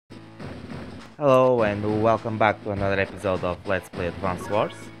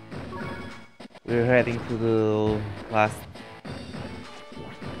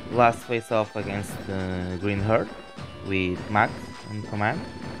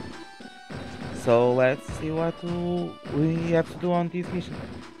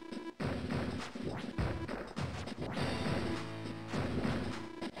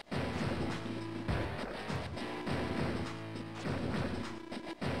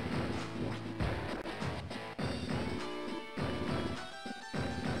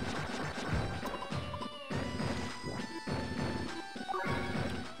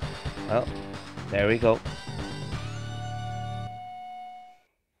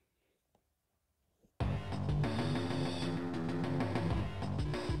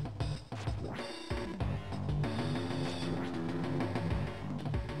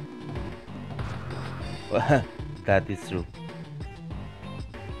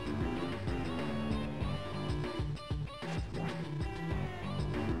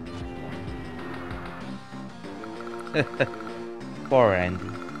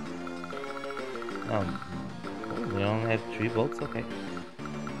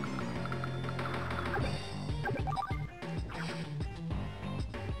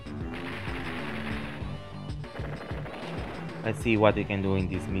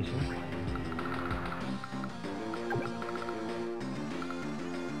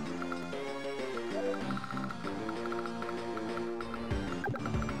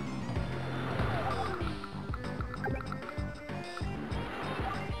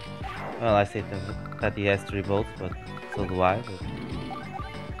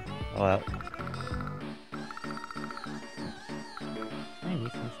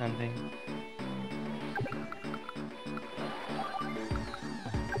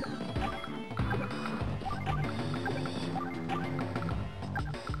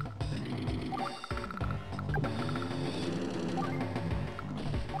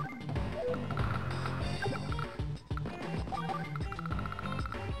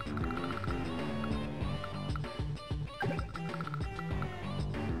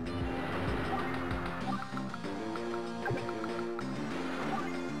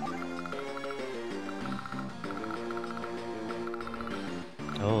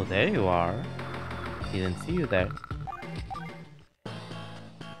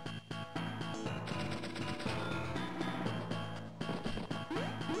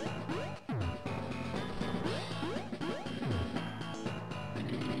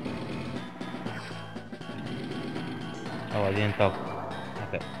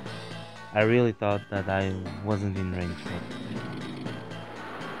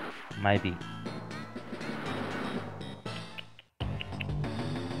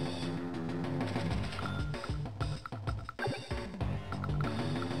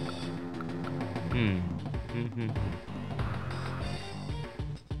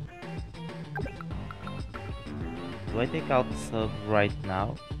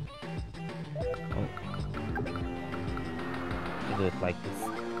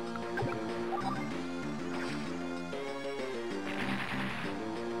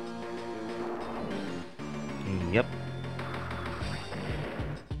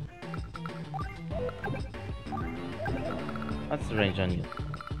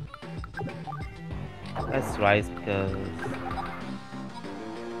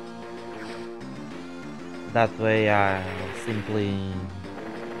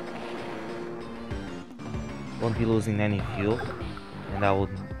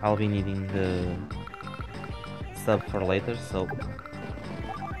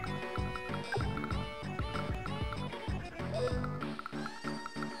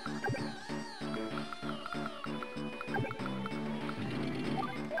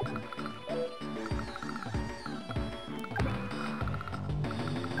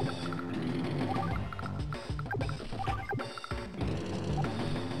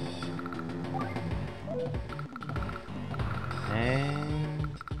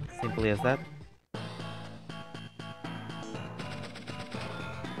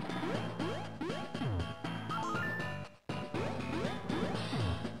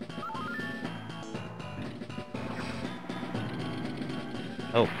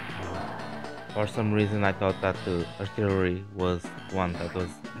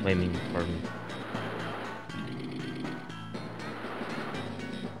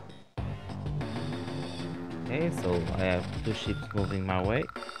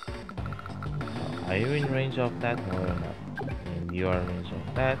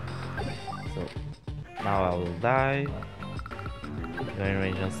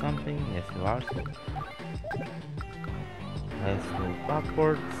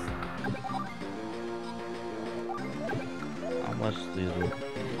much do you do?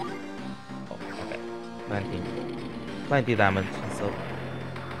 Oh, okay. 20. 20 damage, so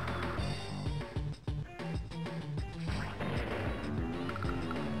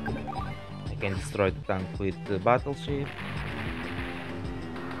I can destroy the tank with the battleship.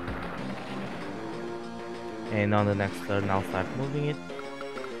 And on the next turn I'll start moving it.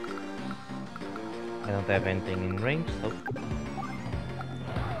 I don't have anything in range, so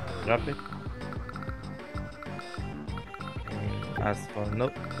drop it. And as for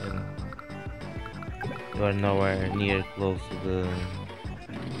nope, and you are nowhere near close to the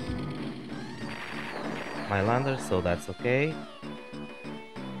my lander, so that's okay.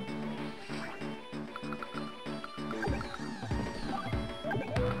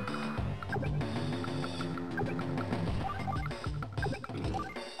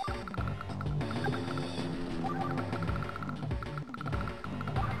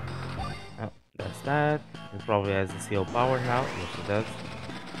 Oh, that's that. It probably has the CO power now. Yes, it does.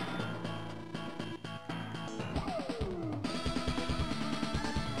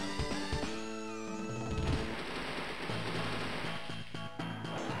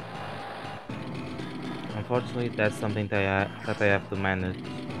 Unfortunately, that's something that I have to manage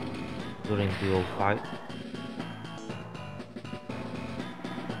during the whole fight.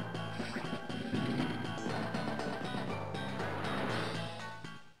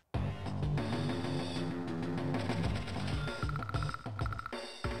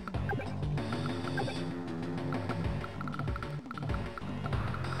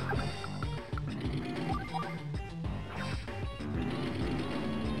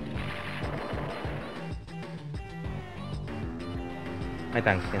 My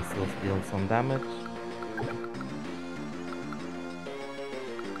tank can still deal some damage.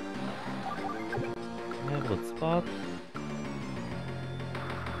 Yeah, good spot.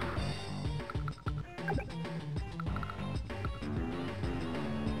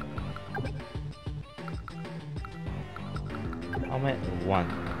 I'm at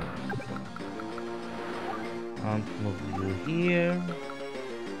 1. I'll move you here.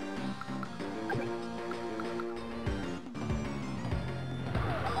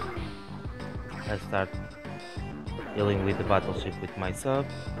 I start dealing with the battleship with my sub.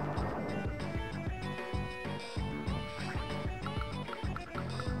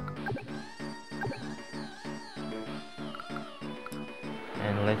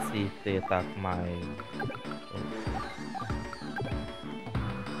 And let's see if they attack my...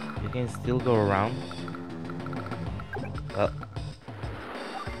 You can still go around. Well,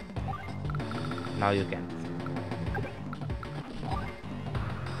 now you can't.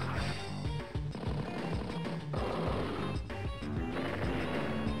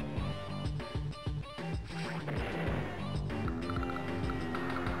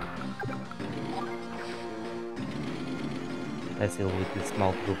 Let's deal with these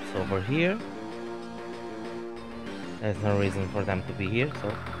small troops over here. There's no reason for them to be here,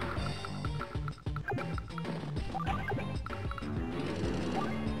 so...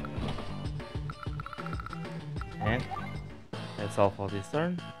 And that's all for this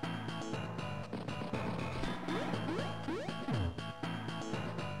turn.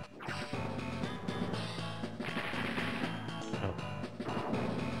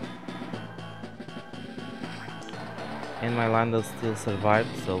 And my Lando still survived,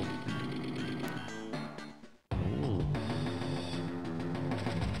 so... Ooh.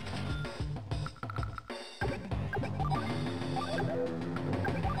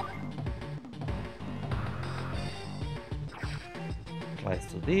 Let's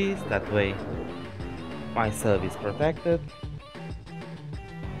do this, that way my sub is protected.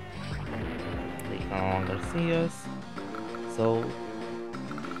 They can no longer see us, so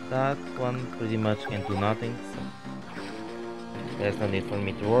that one pretty much can do nothing, so there's no need for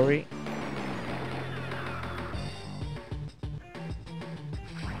me to worry.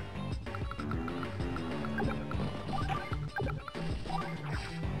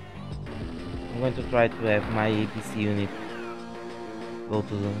 I'm going to try to have my APC unit go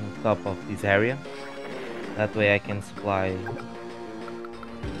to the top of this area. That way I can supply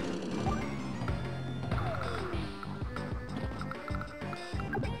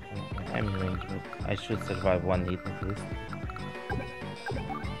I'm in range, but I should survive one hit at least.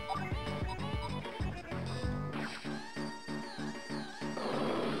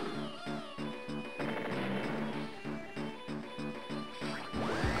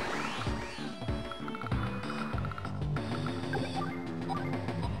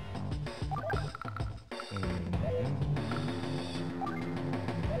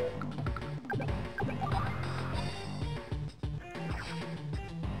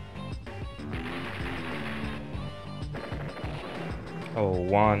 Oh,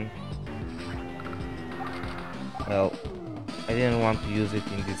 one. Well, I didn't want to use it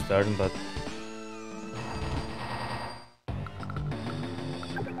in this turn, but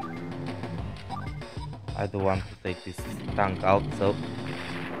I don't want to take this tank out, so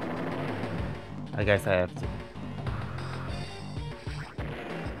I guess I have to.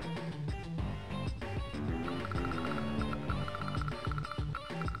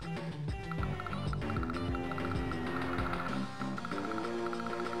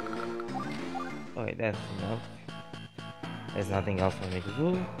 Okay, that's enough. There's nothing else for me to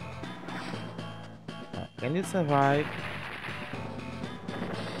do. Can you survive?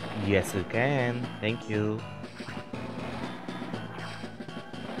 Yes, you can. Thank you.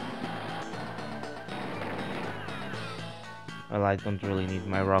 Well, I don't really need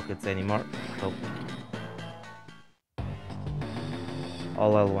my rockets anymore, so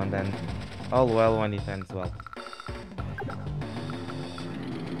all well when then, all well when it ends well.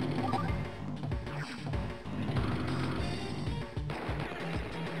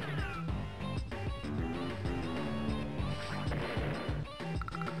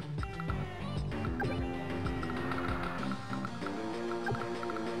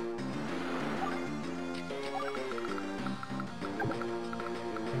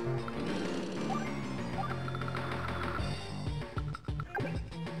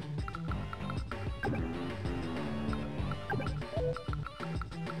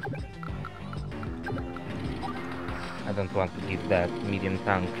 I don't want to give that medium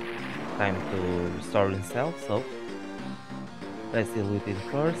tank time to restore himself, so let's deal with it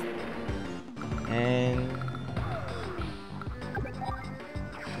first. And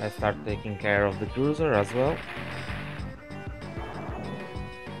let's start taking care of the cruiser as well.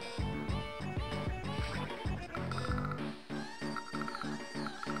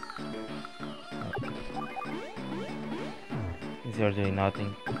 Since you're doing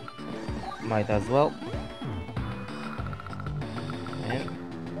nothing, might as well. And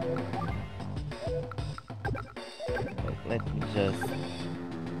let me just,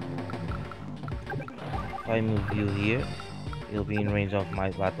 if I move you here, you'll be in range of my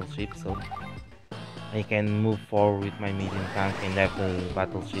battleship, so I can move forward with my medium tank and have the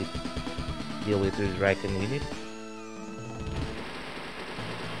battleship deal with the Draken unit.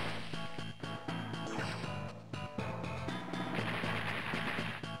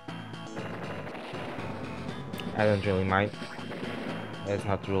 I don't really mind. There's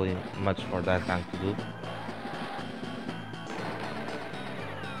not really much for that tank to do.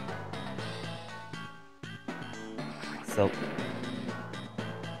 So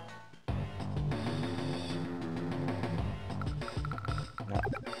now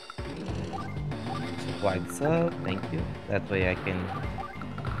supply this up, thank you. That way I can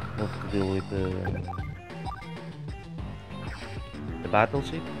move to deal with the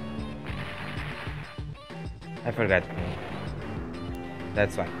battleship. I forgot.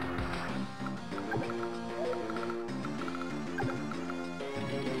 That's fine.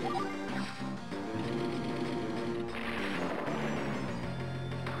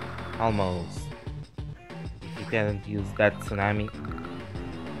 Almost. If you didn't use that tsunami.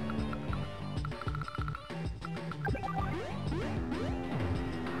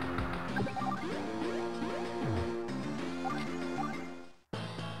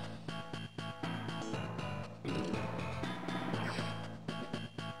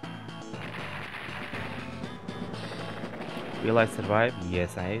 Will I survive?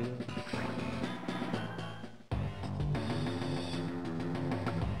 Yes, I will.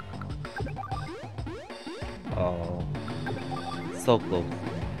 Oh, so close.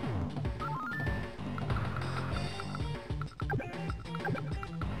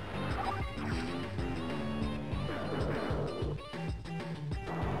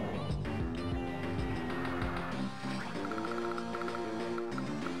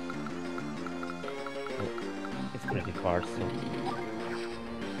 It's pretty far, so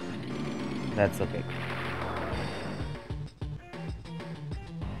that's okay.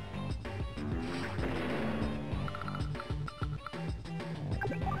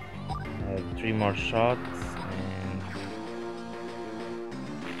 I have 3 more shots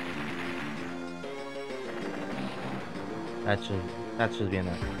and that should be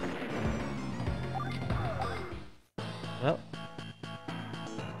enough. Well,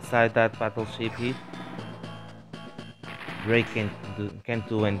 beside that battleship hit, Drake can't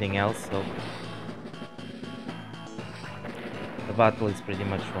do anything else, so the battle is pretty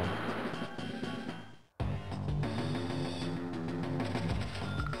much won.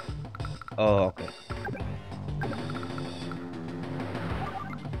 Oh, okay.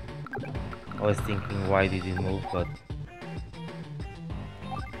 I was thinking why did he move, but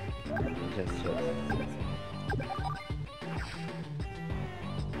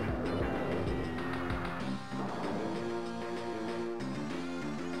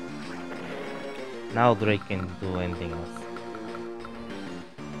Now Drake can do anything else.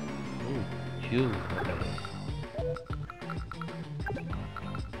 Ooh, Q.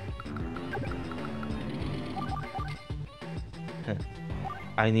 Okay.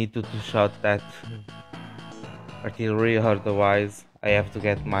 I need to two-shot that artillery, otherwise I have to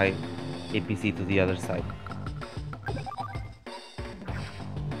get my APC to the other side.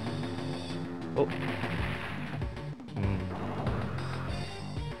 Oh.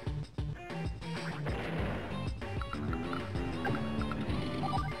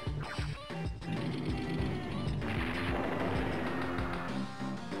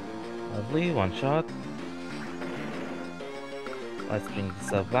 Lovely, one shot. Let's bring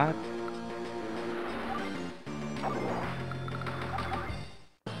this up back.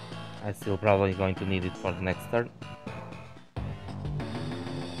 I'm still probably going to need it for the next turn.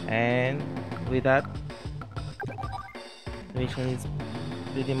 And with that, the mission is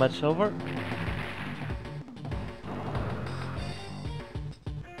pretty much over.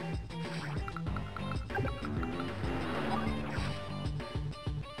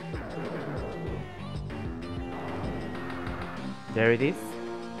 There it is.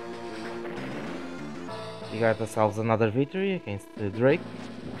 We got ourselves another victory against Drake.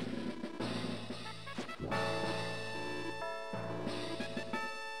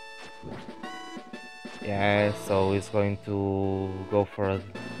 Yeah, so he's going to go for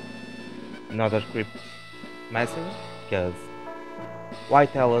another crypt massive, because why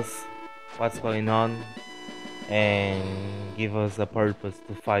tell us what's going on and give us a purpose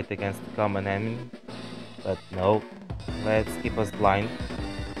to fight against the common enemy? But no, let's keep us blind.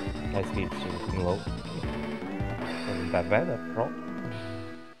 Let's keep shooting low. Wasn't that bad after all.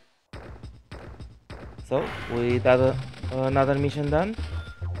 So with that, another mission done.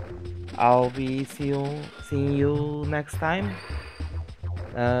 I'll be seeing you next time.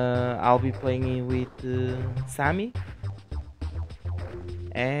 I'll be playing with Sammy,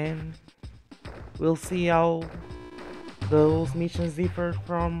 and we'll see how those missions differ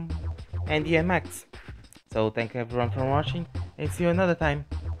from NDMX. So thank you everyone for watching, and see you another time.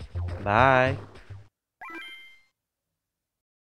 Bye.